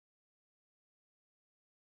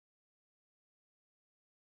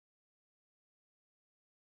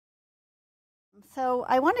So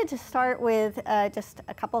I wanted to start with just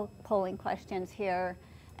a couple polling questions here.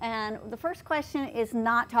 And the first question is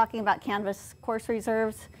not talking about Canvas course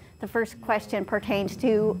reserves. The first question pertains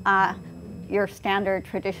to your standard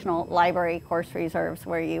traditional library course reserves,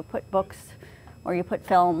 where you put books or you put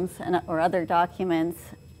films or other documents,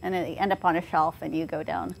 and they end up on a shelf and you go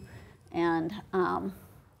down and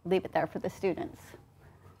leave it there for the students.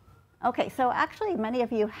 Okay, so actually many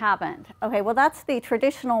of you haven't. Okay, well that's the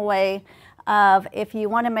traditional way of if you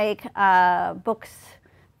want to make books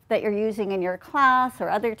that you're using in your class or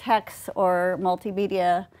other texts or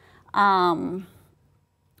multimedia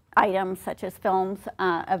items such as films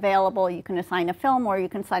available. You can assign a film or you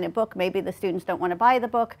can assign a book. Maybe the students don't want to buy the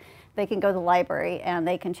book. They can go to the library and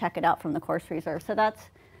they can check it out from the course reserve. So that's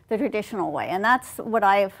the traditional way, and that's what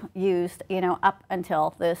I've used, up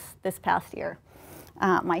until this past year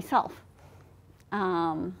myself.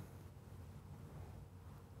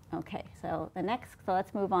 Okay, so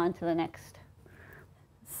let's move on to the next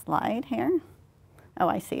slide here. Oh,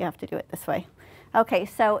 I see, you have to do it this way. Okay,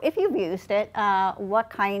 so if you've used it, what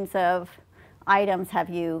kinds of items have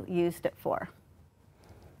you used it for?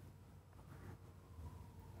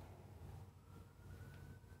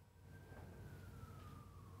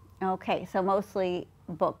 Okay, so mostly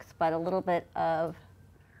books, but a little bit of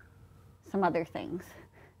some other things.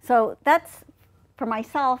 So that's, for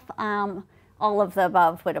myself, all of the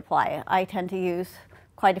above would apply. I tend to use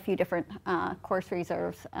quite a few different course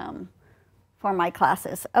reserves for my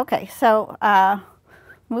classes. Okay, so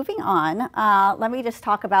moving on, let me just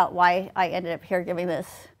talk about why I ended up here giving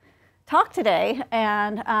this talk today.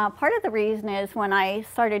 And part of the reason is when I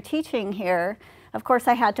started teaching here, of course,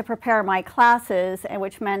 I had to prepare my classes,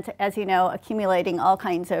 which meant, as you know, accumulating all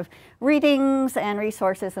kinds of readings and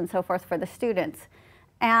resources and so forth for the students.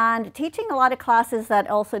 And teaching a lot of classes that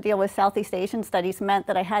also deal with Southeast Asian studies meant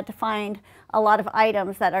that I had to find a lot of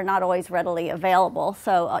items that are not always readily available.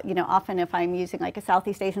 So, often if I'm using like a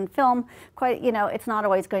Southeast Asian film, it's not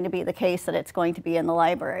always going to be the case that it's going to be in the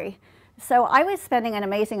library. So I was spending an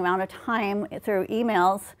amazing amount of time through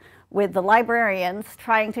emails with the librarians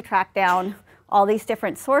trying to track down all these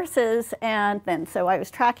different sources, and then so I was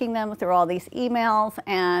tracking them through all these emails,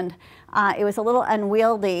 and it was a little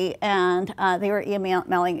unwieldy, and they were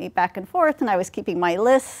emailing me back and forth, and I was keeping my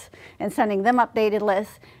lists and sending them updated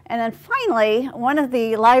lists. And then finally, one of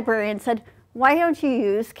the librarians said, "Why don't you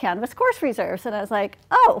use Canvas course reserves?" And I was like,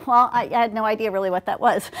 oh, well, I had no idea really what that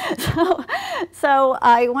was. So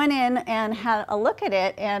I went in and had a look at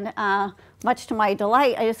it, and much to my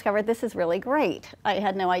delight, I discovered this is really great. I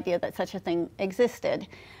had no idea that such a thing existed.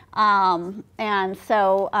 And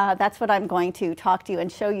so that's what I'm going to talk to you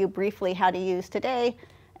and show you briefly how to use today,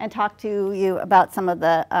 and talk to you about some of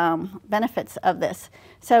the benefits of this.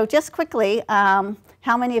 So just quickly,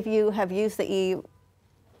 how many of you have used the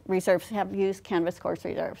eReserves, have used Canvas course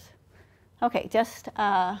reserves? Okay, just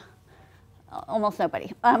almost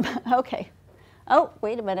nobody. Okay. Oh,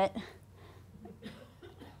 wait a minute.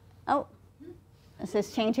 Oh, this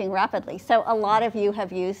is changing rapidly. So a lot of you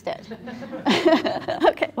have used it.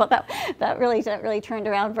 Okay, well that really turned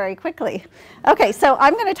around very quickly. Okay, so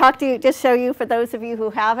I'm going to talk to you, just show you, for those of you who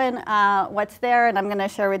haven't, what's there, and I'm going to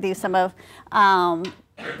share with you some of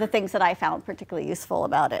the things that I found particularly useful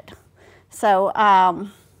about it. So,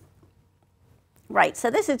 right, so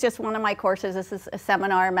this is just one of my courses. This is a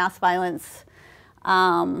seminar, Mass Violence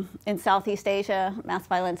in Southeast Asia, Mass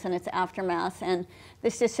Violence and its Aftermath, and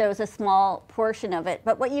this just shows a small portion of it.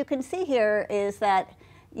 But what you can see here is that,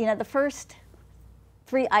 the first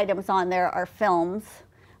 3 items on there are films.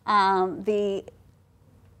 The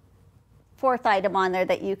 4th item on there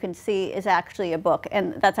that you can see is actually a book,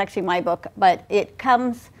 and that's actually my book, but it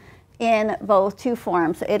comes in both 2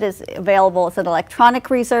 forms. It is available as an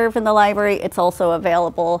electronic reserve in the library. It's also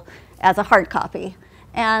available as a hard copy.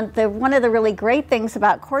 And one of the really great things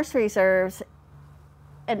about course reserves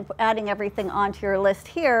and adding everything onto your list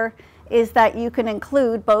here is that you can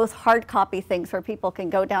include both hard copy things where people can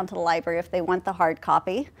go down to the library if they want the hard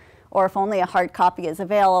copy, or if only a hard copy is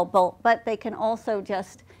available, but they can also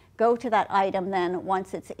just go to that item then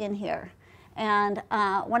once it's in here. And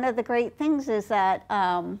one of the great things is that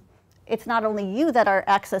it's not only you that are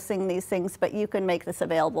accessing these things, but you can make this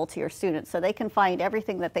available to your students. So they can find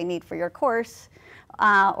everything that they need for your course,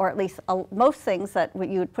 or at least most things that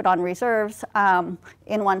you would put on reserves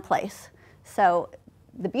in one place. So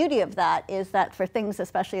the beauty of that is that for things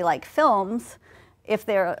especially like films, if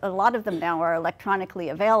a lot of them now are electronically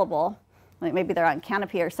available, like maybe they're on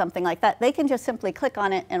Canopy or something like that, they can just simply click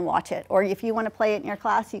on it and watch it. Or if you want to play it in your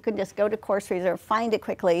class, you can just go to Course Reserve, find it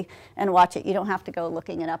quickly, and watch it. You don't have to go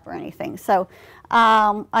looking it up or anything. So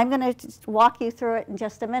I'm going to walk you through it in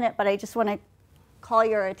just a minute, but I just want to call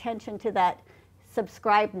your attention to that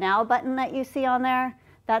Subscribe Now button that you see on there.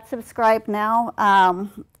 That Subscribe Now, I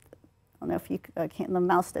don't know if you can't, the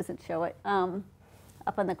mouse doesn't show it,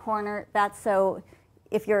 up in the corner. That's so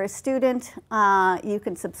if you're a student, you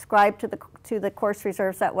can subscribe to the Course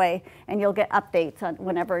Reserves that way, and you'll get updates on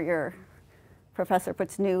whenever your professor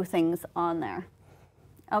puts new things on there.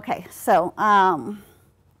 Okay, so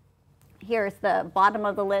here's the bottom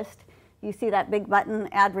of the list. You see that big button,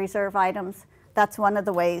 Add Reserve Items. That's one of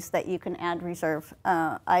the ways that you can add reserve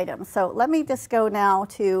items. So let me just go now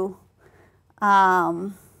to,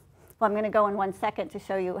 well, I'm going to go in 1 second to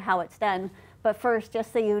show you how it's done. But first,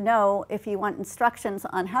 just so you know, if you want instructions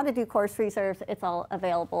on how to do Course Reserves, it's all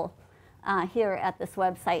available here at this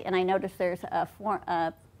website. And I noticed there's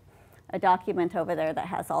a document over there that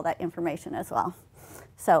has all that information as well.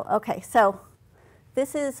 So, okay, so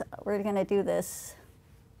this is, we're going to do this,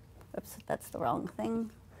 oops, that's the wrong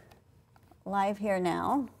thing. Live here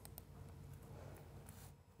now.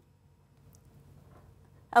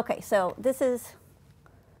 Okay, so this is,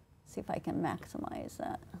 see if I can maximize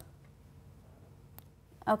that.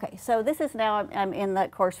 Okay, so this is now I'm in the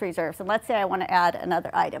Course Reserves, and let's say I want to add another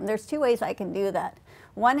item. There's two ways I can do that.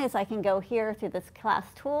 One is I can go here to this Class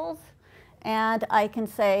Tools, and I can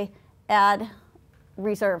say Add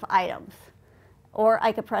Reserve Items. Or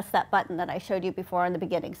I could press that button that I showed you before in the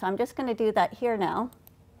beginning. So I'm just going to do that here now.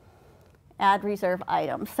 Add Reserve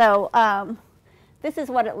Items. So this is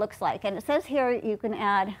what it looks like. And it says here you can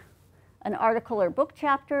add an article or book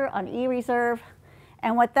chapter on eReserve.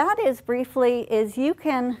 And what that is briefly is you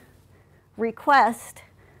can request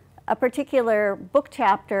a particular book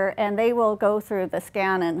chapter, and they will go through the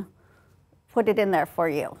scan and put it in there for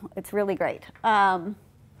you. It's really great.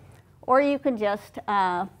 Or you can just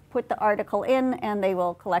put the article in, and they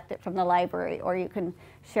will collect it from the library, or you can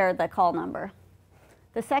share the call number.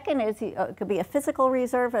 The second is it could be a physical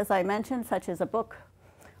reserve, as I mentioned, such as a book,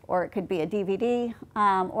 or it could be a DVD,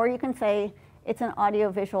 or you can say it's an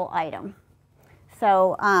audiovisual item.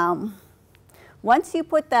 So once you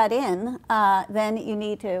put that in, then you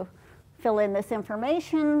need to fill in this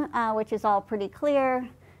information, which is all pretty clear.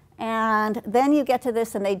 And then you get to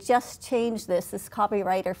this, and they just changed this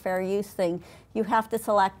copyright or fair use thing. You have to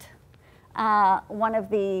select one of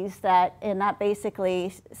these and that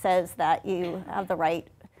basically says that you have the right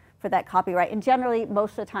for that copyright. And generally,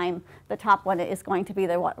 most of the time, the top one is going to be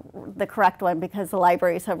the correct one because the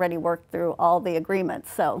libraries have already worked through all the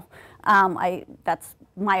agreements. So that's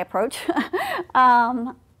my approach.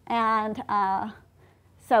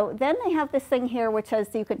 So then they have this thing here which says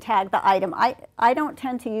you can tag the item. I don't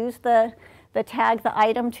tend to use the tag the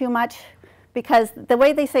item too much, because the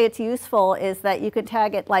way they say it's useful is that you can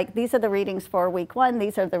tag it like, these are the readings for week 1,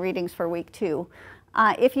 these are the readings for week 2.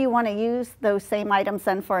 If you want to use those same items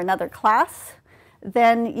then for another class,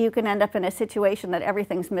 then you can end up in a situation that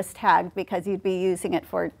everything's mistagged because you'd be using it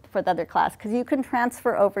for the other class. Because you can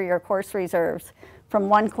transfer over your course reserves from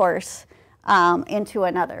one course into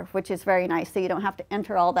another, which is very nice. So you don't have to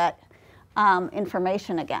enter all that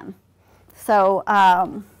information again. So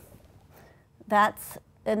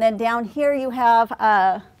and then down here you have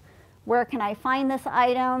where can I find this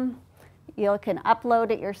item? You can upload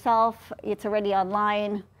it yourself. It's already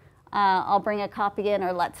online. I'll bring a copy in,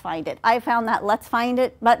 or let's find it. I found that let's find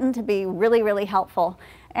it button to be really, really helpful.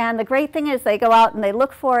 And the great thing is they go out and they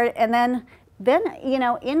look for it, and then you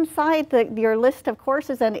know, inside your list of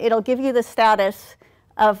courses, and it'll give you the status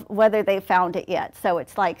of whether they found it yet. So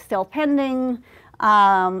it's like still pending,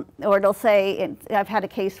 or it'll say, I've had a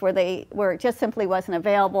case where it just simply wasn't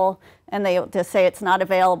available, and they'll just say it's not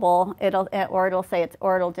available, or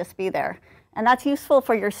it'll just be there. And that's useful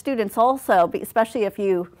for your students also, especially if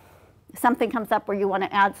something comes up where you want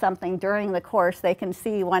to add something during the course, they can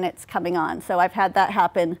see when it's coming on. So I've had that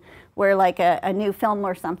happen where like a new film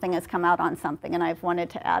or something has come out on something and I've wanted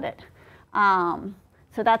to add it.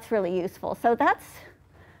 So that's really useful. So that's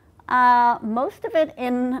most of it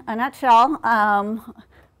in a nutshell.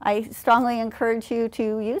 I strongly encourage you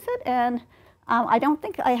to use it, and I don't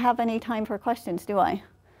think I have any time for questions, do I?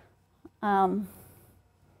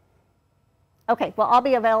 Okay, well, I'll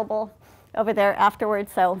be available over there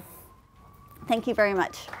afterwards, so thank you very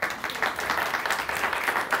much.